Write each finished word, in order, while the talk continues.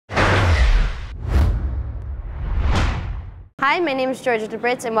Hi, my name is Georgia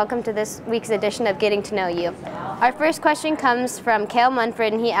Dabritz and welcome to this week's edition of Getting to Know You. Our first question comes from Cale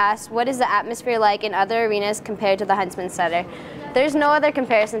Munford and he asks, what is the atmosphere like in other arenas compared to the Huntsman Center? There's no other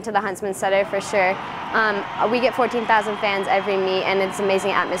comparison to the Huntsman Center for sure. We get 14,000 fans every meet and it's an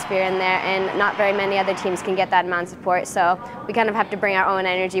amazing atmosphere in there, and not very many other teams can get that amount of support, so we kind of have to bring our own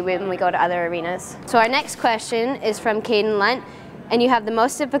energy when we go to other arenas. So our next question is from Caden Lunt, and you have the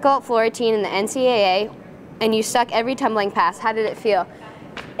most difficult floor routine in the NCAA and you suck every tumbling pass. How did it feel?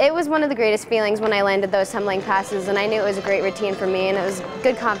 It was one of the greatest feelings when I landed those tumbling passes, and I knew it was a great routine for me, and it was a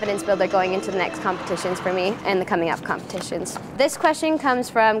good confidence builder going into the next competitions for me and the coming up competitions. This question comes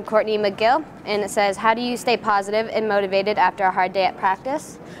from Courtney McGill, and it says, how do you stay positive and motivated after a hard day at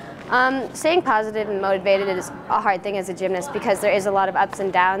practice? Staying positive and motivated is a hard thing as a gymnast because there is a lot of ups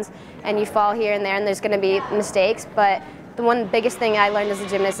and downs, and you fall here and there, and there's going to be mistakes, but the one biggest thing I learned as a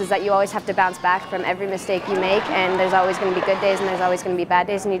gymnast is that you always have to bounce back from every mistake you make, and there's always going to be good days and there's always going to be bad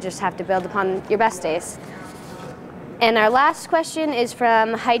days, and you just have to build upon your best days. And our last question is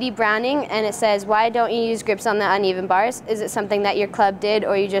from Heidi Browning, and it says, why don't you use grips on the uneven bars? Is it something that your club did,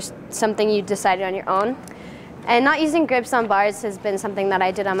 or just something you decided on your own? And not using grips on bars has been something that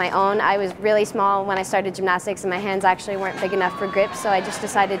I did on my own. I was really small when I started gymnastics and my hands actually weren't big enough for grips, so I just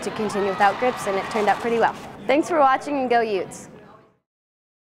decided to continue without grips and it turned out pretty well. Thanks for watching and go Utes!